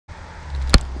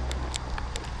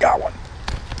Got one.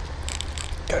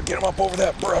 Gotta get him up over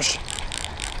that brush.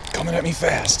 Coming at me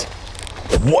fast.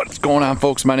 What's going on,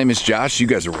 folks? My name is Josh. You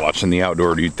guys are watching The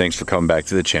Outdoor Dude. Thanks for coming back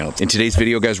to the channel. In today's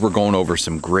video, guys, we're going over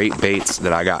some great baits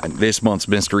that I got in this month's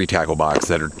mystery tackle box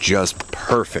that are just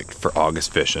perfect for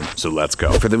August fishing. So let's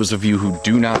go. For those of you who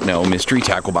do not know, Mystery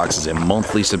Tackle Box is a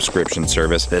monthly subscription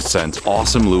service that sends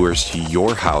awesome lures to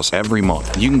your house every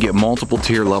month. You can get multiple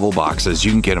tier level boxes.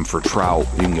 You can get them for trout.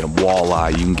 You can get them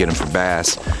walleye. You can get them for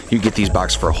bass. You can get these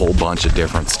boxes for a whole bunch of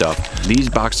different stuff. These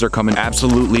boxes are coming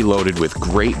absolutely loaded with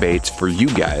great baits for you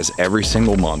guys every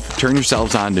single month. Turn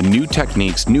yourselves on to new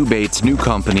techniques, new baits, new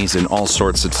companies, and all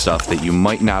sorts of stuff that you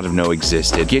might not have known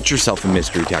existed. Get yourself a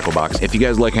mystery tackle box. If you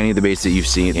guys like any of the baits that you've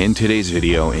seen in today's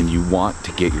video and you want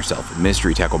to get yourself a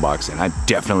mystery tackle box, and I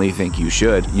definitely think you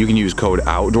should, you can use code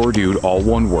OutdoorDude, all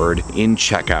one word, in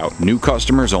checkout. New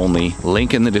customers only,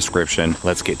 link in the description.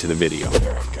 Let's get to the video. All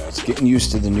right, guys, getting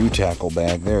used to the new tackle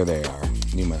bag. There they are.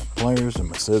 Need my pliers and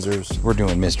my scissors. We're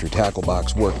doing mystery tackle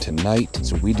box work tonight,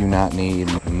 so we do not need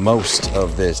most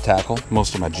of this tackle.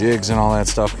 Most of my jigs and all that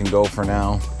stuff can go for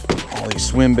now. All these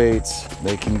swim baits,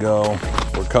 they can go.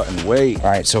 We're cutting weight. All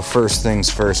right, so first things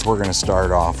first, we're gonna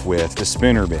start off with the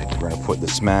spinnerbait. We're gonna put the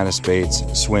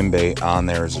Spinnerbaits swim bait on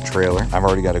there as a trailer. I've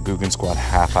already got a Googan Squad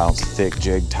 1/2 ounce thick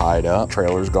jig tied up.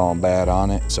 Trailer's gone bad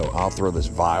on it, so I'll throw this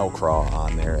Vile Craw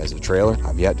on there as a trailer.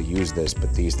 I've yet to use this,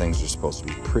 but these things are supposed to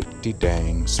be pretty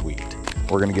dang sweet.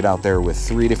 We're gonna get out there with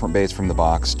 3 different baits from the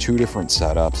box, 2 different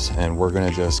setups, and we're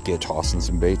gonna just get tossing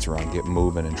some baits around, get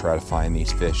moving, and try to find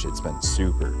these fish. It's been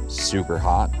super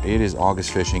hot. It is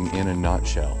August fishing in a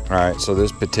nutshell. All right, so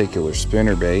this particular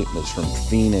spinnerbait is from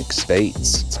Phoenix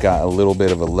Baits. It's got a little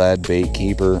bit of a lead bait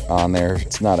keeper on there.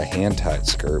 It's not a hand-tied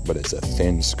skirt, but it's a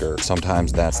thin skirt.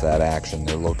 Sometimes that's that action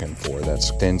they're looking for. That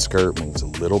thin skirt moves a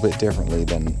little bit differently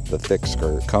than the thick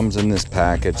skirt. Comes in this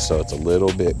package, so it's a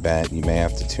little bit bent. You may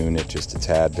have to tune it just a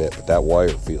tad bit, but that wire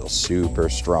feels super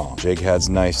strong. Jig head's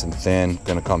nice and thin,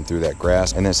 gonna come through that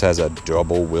grass, and this has a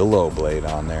double willow blade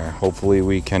on there. Hopefully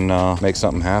we can make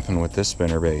something happen with this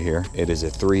spinnerbait here. It is a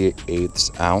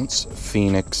 3/8 ounce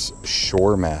Phoenix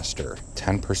Shoremaster.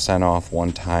 10% off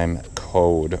one-time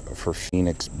code for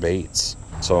Phoenix Baits.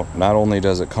 So not only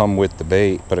does it come with the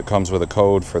bait, but it comes with a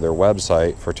code for their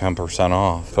website for 10%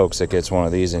 off. Folks that gets one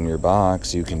of these in your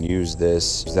box, you can use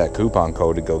that coupon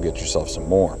code to go get yourself some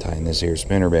more. Tying this here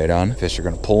spinnerbait on. Fish are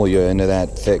gonna pull you into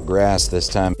that thick grass this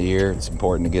time of year. It's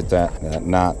important to get that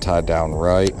knot tied down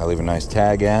right. I leave a nice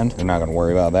tag end. They're not gonna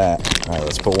worry about that. All right,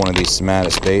 let's put one of these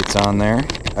Spinnerbaits on there.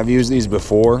 I've used these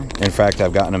before. In fact,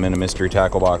 I've gotten them in a mystery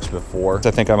tackle box before.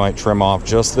 I think I might trim off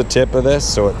just the tip of this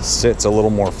so it sits a little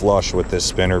more flush with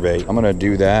this spinnerbait. I'm gonna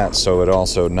do that so it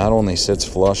also not only sits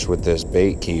flush with this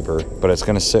bait keeper, but it's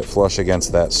gonna sit flush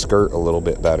against that skirt a little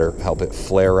bit better, help it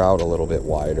flare out a little bit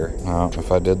wider. Now,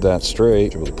 if I did that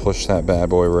straight, able to push that bad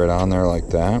boy right on there like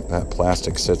that. That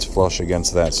plastic sits flush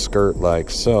against that skirt like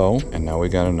so. And now we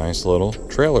got a nice little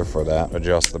trailer for that.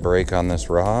 Adjust the brake on this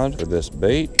rod for this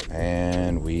bait,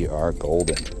 and we are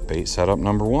golden. Bait setup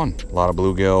number 1. A lot of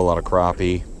bluegill, a lot of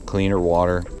crappie, cleaner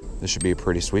water. This should be a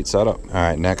pretty sweet setup. All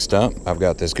right, next up, I've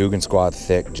got this Googan Squad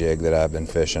thick jig that I've been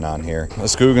fishing on here.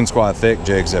 This Googan Squad thick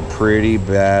jig's a pretty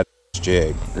bad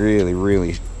jig.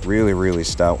 Really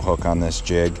stout hook on this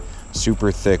jig.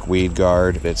 Super thick weed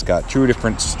guard. It's got 2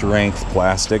 different strength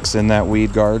plastics in that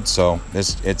weed guard, so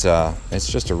it's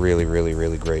just a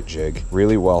really great jig.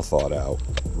 Really well thought out.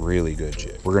 Really good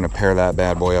jig. We're gonna pair that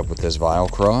bad boy up with this Vile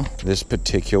Craw. This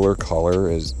particular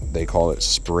color is, they call it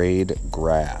sprayed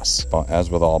grass. As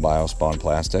with all biospon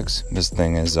plastics, this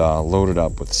thing is loaded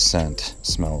up with scent.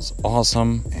 Smells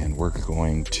awesome, and we're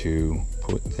going to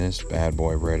put this bad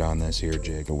boy right on this here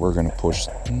jig. We're gonna push,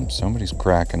 somebody's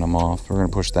cracking them off. We're gonna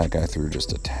push that guy through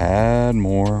just a tad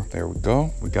more. There we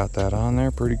go. We got that on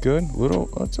there pretty good.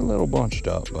 It's a little bunched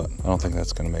up, but I don't think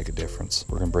that's gonna make a difference.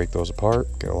 We're gonna break those apart,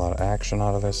 get a lot of action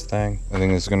out of this thing. I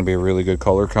think this is gonna be a really good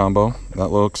color combo. That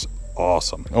looks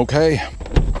awesome. Okay.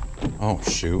 Oh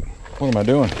shoot, what am I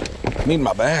doing? I need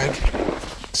my bag.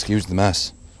 Excuse the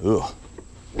mess. Ugh. All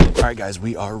right guys,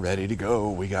 we are ready to go.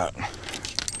 We got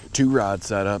 2 rod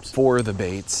setups, 4 of the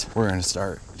baits. We're gonna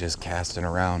start just casting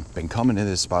around. Been coming to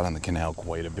this spot on the canal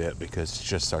quite a bit because it's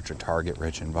just such a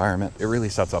target-rich environment. It really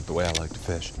sets up the way I like to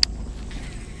fish.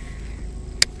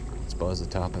 Let's buzz the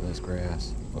top of this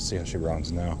grass. Let's see how she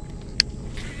runs now.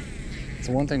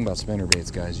 So one thing about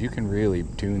spinnerbaits, guys, you can really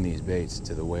tune these baits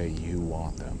to the way you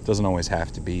want them. It doesn't always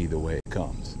have to be the way it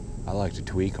comes. I like to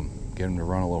tweak them, get them to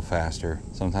run a little faster.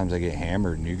 Sometimes they get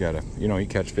hammered and you gotta, you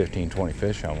catch 15, 20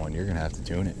 fish on one, you're gonna have to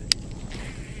tune it.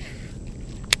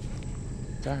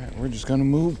 It's all right, we're just gonna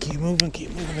move, keep moving.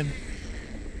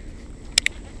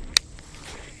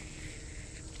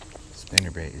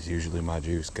 Spinnerbait is usually my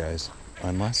juice, guys.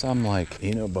 Unless I'm like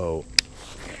in a boat,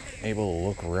 able to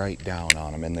look right down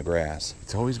on them in the grass.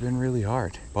 It's always been really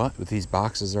hard. But what these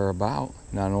boxes are about,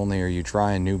 not only are you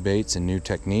trying new baits and new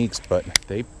techniques, but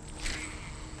they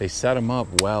set them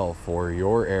up well for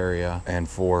your area and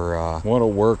for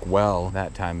what'll work well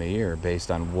that time of year based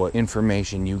on what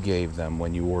information you gave them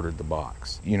when you ordered the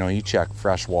box. You know, you check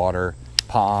freshwater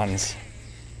ponds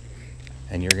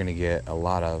and you're gonna get a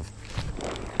lot of,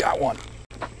 got one.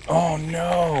 Oh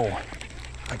no,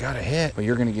 I got a hit. But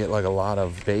you're gonna get like a lot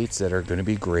of baits that are gonna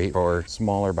be great for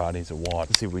smaller bodies of water.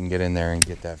 Let's see if we can get in there and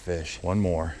get that fish. One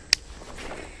more.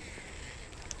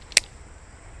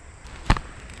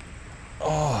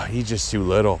 Oh, he's just too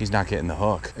little. He's not getting the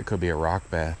hook. It could be a rock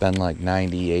bass. Been like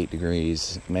 98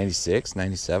 degrees, 96,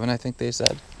 97, I think they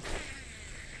said.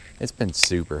 It's been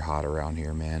super hot around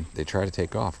here, man. They try to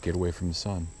take off, get away from the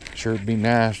sun. Sure it'd be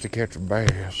nice to catch a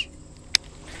bass.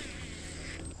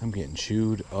 I'm getting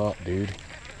chewed up, dude.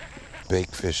 Bait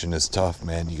fishing is tough,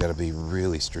 man. You gotta be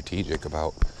really strategic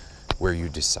about where you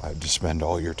decide to spend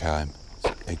all your time.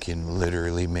 It can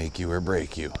literally make you or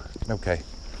break you. Okay,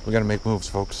 we gotta make moves,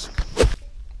 folks.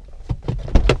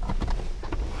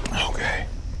 Okay.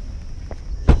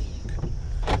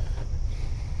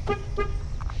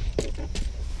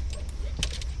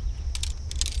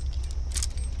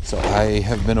 So I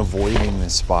have been avoiding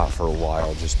this spot for a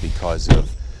while just because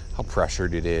of how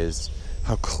pressured it is,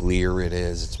 how clear it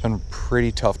is. It's been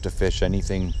pretty tough to fish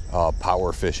anything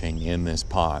power fishing in this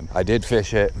pond. I did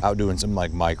fish it out doing some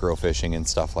like micro fishing and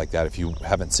stuff like that. If you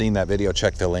haven't seen that video,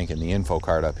 check the link in the info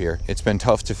card up here. It's been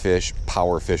tough to fish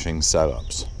power fishing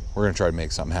setups. We're gonna try to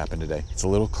make something happen today. It's a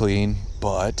little clean,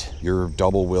 but your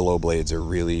double willow blades are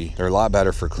they're a lot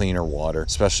better for cleaner water,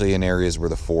 especially in areas where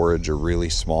the forage are really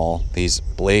small. These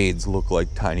blades look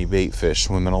like tiny bait fish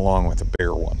swimming along with a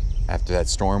bigger one. After that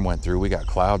storm went through, we got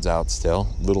clouds out still,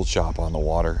 little chop on the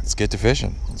water. Let's get to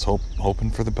fishing. Let's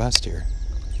hoping for the best here.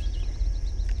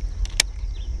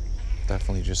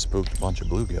 Definitely just spooked a bunch of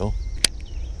bluegill.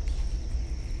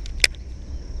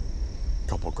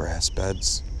 Couple grass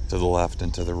beds to the left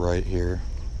and to the right here.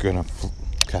 Gonna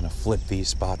kind of flip these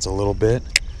spots a little bit.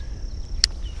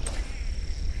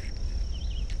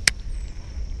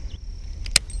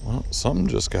 Well, something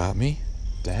just got me.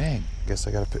 Dang, guess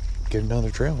I gotta get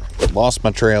another trailer. Lost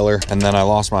my trailer and then I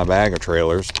lost my bag of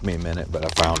trailers. Took me a minute, but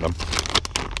I found them.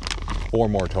 4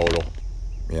 more total.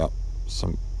 Yep,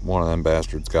 one of them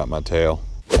bastards got my tail.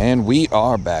 And we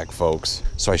are back, folks.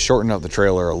 So I shortened up the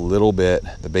trailer a little bit.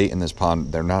 The bait in this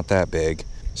pond, they're not that big.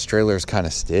 This trailer is kind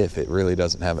of stiff. It really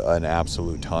doesn't have an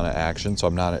absolute ton of action, so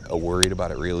I'm not worried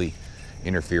about it really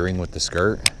interfering with the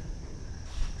skirt.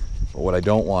 But what I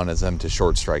don't want is them to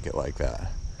short strike it like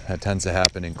that. That tends to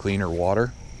happen in cleaner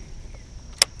water,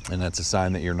 and that's a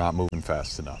sign that you're not moving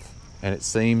fast enough. And it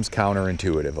seems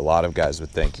counterintuitive. A lot of guys would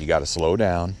think you got to slow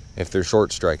down if they're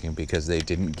short striking because they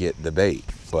didn't get the bait,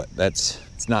 but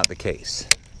it's not the case.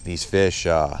 These fish,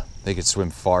 they could swim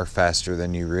far faster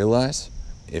than you realize.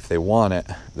 If they want it,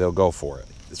 they'll go for it.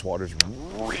 This water's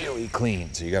really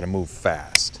clean, so you got to move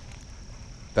fast.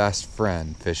 Best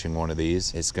friend fishing one of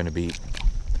these is going to be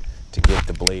to get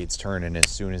the blades turning as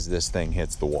soon as this thing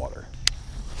hits the water.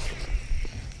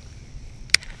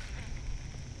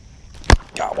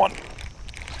 Got one.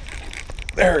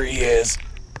 There he is.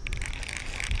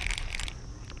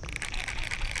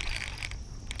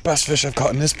 Best fish I've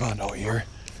caught in this pond all year.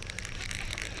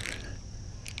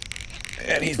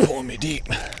 And he's pulling me deep,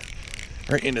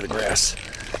 right into the grass.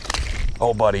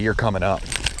 Oh, buddy, you're coming up.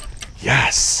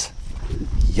 Yes,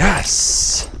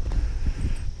 yes.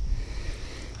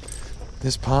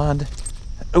 This pond,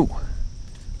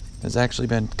 has actually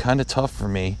been kind of tough for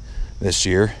me this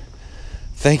year.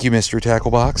 Thank you, Mr.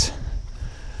 Tackle Box.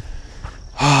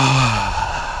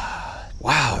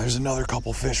 Wow, there's another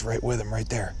couple fish right with him right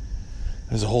there.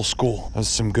 There's a whole school. That was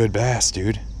some good bass,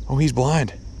 dude. Oh, he's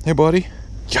blind. Hey, buddy.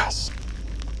 Yes.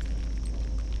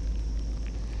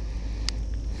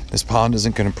 This pond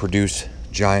isn't going to produce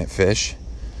giant fish,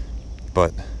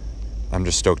 but I'm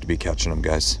just stoked to be catching them,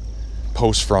 guys.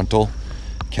 Post frontal,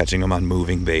 catching them on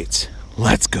moving baits.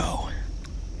 Let's go.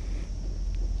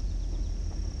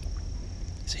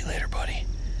 See you later, buddy.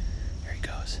 Here he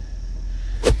goes.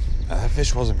 That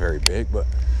fish wasn't very big, but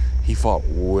he fought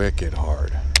wicked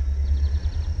hard.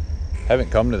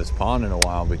 Haven't come to this pond in a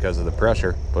while because of the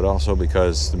pressure, but also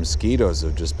because the mosquitoes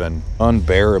have just been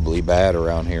unbearably bad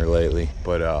around here lately.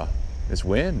 But this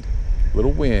wind,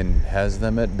 little wind, has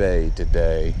them at bay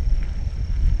today.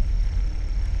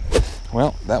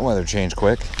 Well, that weather changed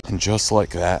quick, and just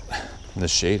like that, the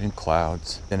shade and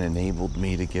clouds that enabled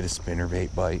me to get a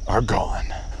spinnerbait bite are gone.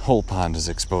 Whole pond is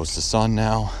exposed to sun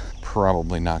now.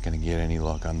 Probably not going to get any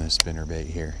luck on this spinnerbait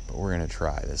here, but we're going to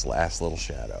try this last little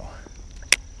shadow.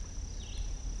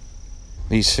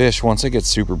 These fish, once it gets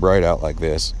super bright out like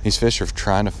this, these fish are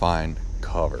trying to find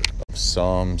cover of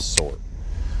some sort.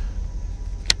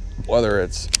 Whether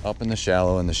it's up in the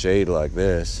shallow in the shade like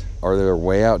this, or they're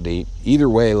way out deep. Either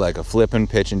way, like a flipping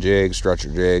pitch and jig, structure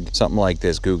jig, something like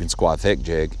this gook and squat thick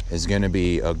jig is going to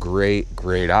be a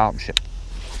great option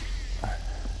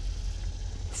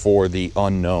for the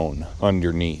unknown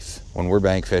underneath. When we're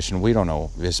bank fishing, we don't know,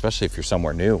 especially if you're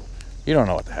somewhere new, you don't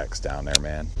know what the heck's down there,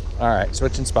 man. All right,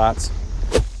 switching spots.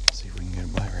 Let's see if we can get a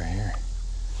bite right here.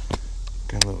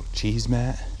 Got a little cheese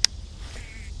mat.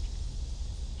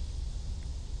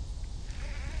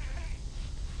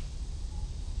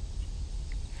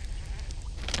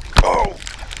 Oh!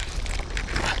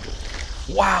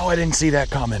 Wow, I didn't see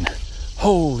that coming.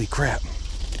 Holy crap.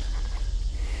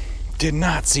 Did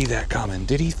not see that coming.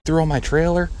 Did he throw my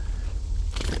trailer?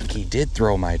 I think he did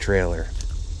throw my trailer.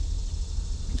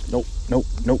 Nope, nope,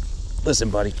 nope.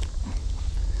 Listen, buddy.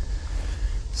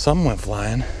 Some went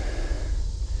flying.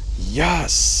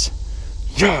 Yes.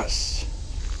 Yes.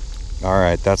 All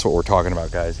right, that's what we're talking about,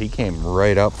 guys. He came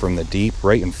right up from the deep,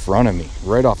 right in front of me,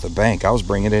 right off the bank. I was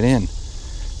bringing it in.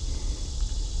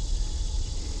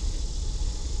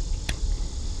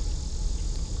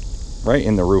 Right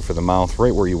in the roof of the mouth,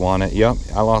 right where you want it. Yep,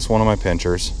 I lost one of my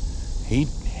pinchers. He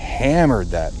hammered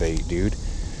that bait, dude.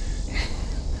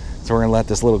 So we're gonna let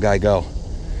this little guy go.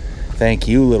 Thank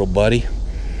you, little buddy.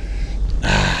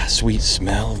 Ah, sweet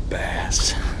smell of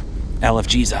bass.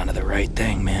 LFG's onto the right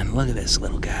thing, man. Look at this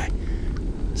little guy.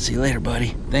 See you later,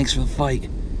 buddy. Thanks for the fight.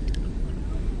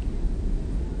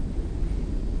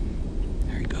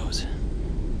 There he goes.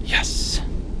 Yes.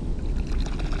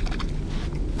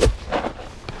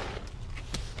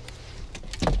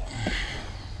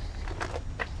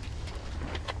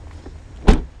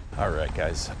 All right,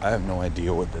 guys, I have no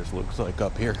idea what this looks like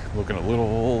up here. Looking a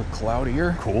little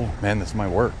cloudier. Cool, man, this might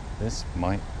work. This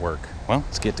might work. Well,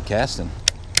 let's get to casting.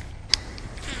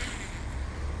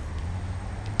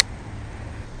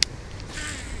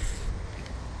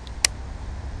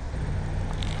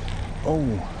 Oh,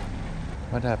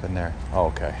 what happened there? Oh,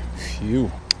 okay,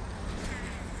 phew.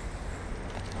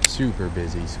 Super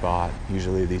busy spot.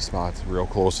 Usually these spots real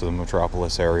close to the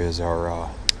metropolis areas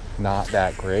are not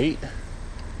that great.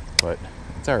 But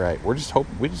it's all right. We're just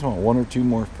hoping, we just want one or two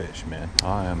more fish, man.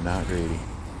 I am not greedy.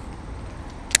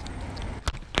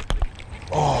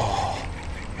 Oh,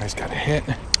 I just got a hit.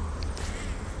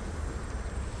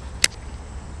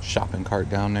 Shopping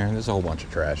cart down there. There's a whole bunch of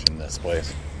trash in this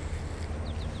place.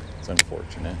 It's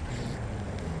unfortunate.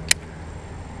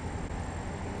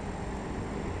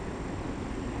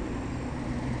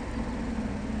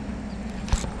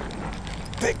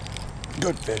 Big,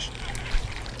 good fish.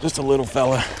 Just a little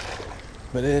fella.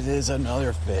 But it is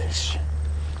another fish.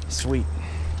 Sweet.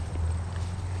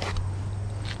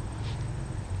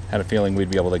 Had a feeling we'd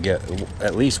be able to get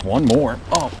at least one more.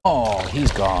 Oh,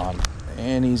 he's gone.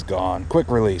 And he's gone. Quick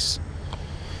release.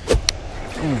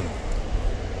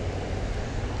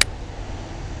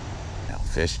 Now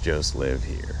fish just live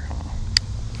here, huh?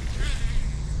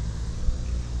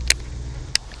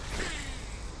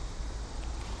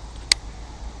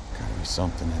 Gotta be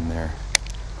something in there.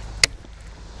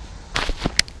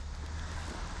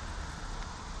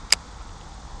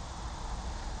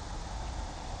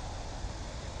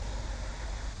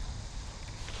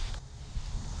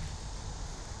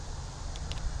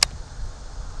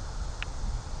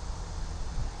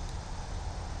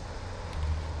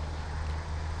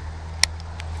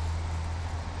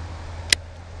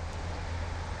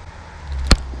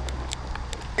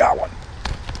 Got one.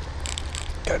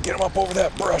 Gotta get him up over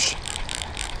that brush.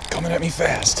 Coming at me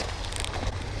fast.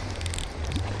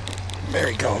 There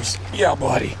he goes. Yeah,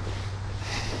 buddy.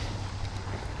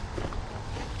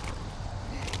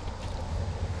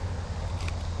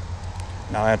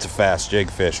 Now that's a fast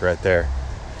jig fish right there.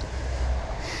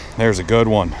 There's a good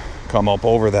one. Come up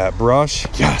over that brush.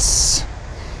 Yes.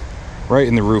 Right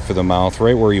in the roof of the mouth,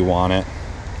 right where you want it.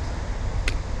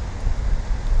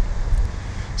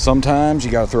 Sometimes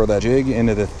you gotta throw that jig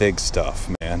into the thick stuff,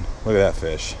 man. Look at that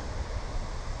fish.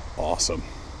 Awesome,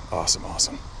 awesome,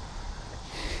 awesome.